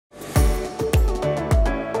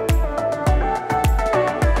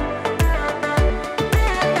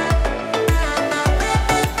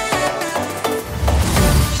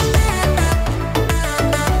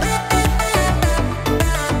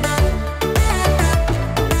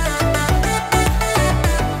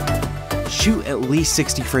Shoot at least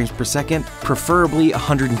 60 frames per second, preferably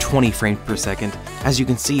 120 frames per second. As you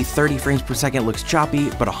can see, 30 frames per second looks choppy,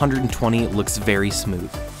 but 120 looks very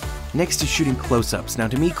smooth. Next is shooting close-ups. Now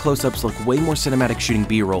to me, close-ups look way more cinematic shooting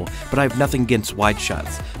B-roll, but I have nothing against wide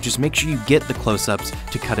shots. Just make sure you get the close-ups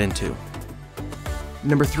to cut into.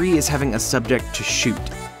 Number 3 is having a subject to shoot.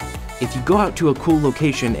 If you go out to a cool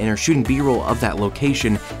location and are shooting B-roll of that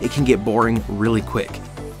location, it can get boring really quick.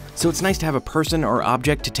 So it's nice to have a person or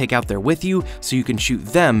object to take out there with you so you can shoot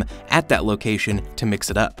them at that location to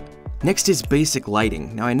mix it up. Next is basic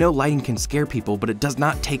lighting. Now I know lighting can scare people, but it does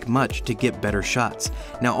not take much to get better shots.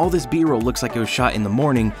 Now all this B-roll looks like it was shot in the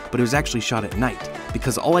morning, but it was actually shot at night,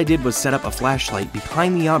 because all I did was set up a flashlight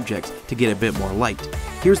behind the objects to get a bit more light.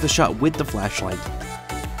 Here's the shot with the flashlight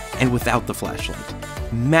and without the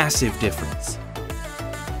flashlight. Massive difference.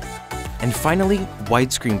 And finally,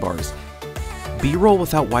 widescreen bars. B-roll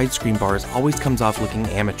without widescreen bars always comes off looking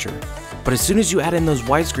amateur. But as soon as you add in those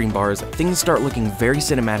widescreen bars, things start looking very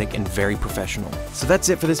cinematic and very professional. So that's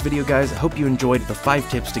it for this video, guys. I hope you enjoyed the 5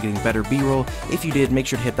 tips to getting better B-roll. If you did, make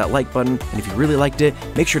sure to hit that like button, and if you really liked it,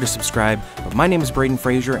 make sure to subscribe. But my name is Brayden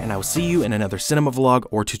Frazier, and I will see you in another cinema vlog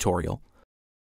or tutorial.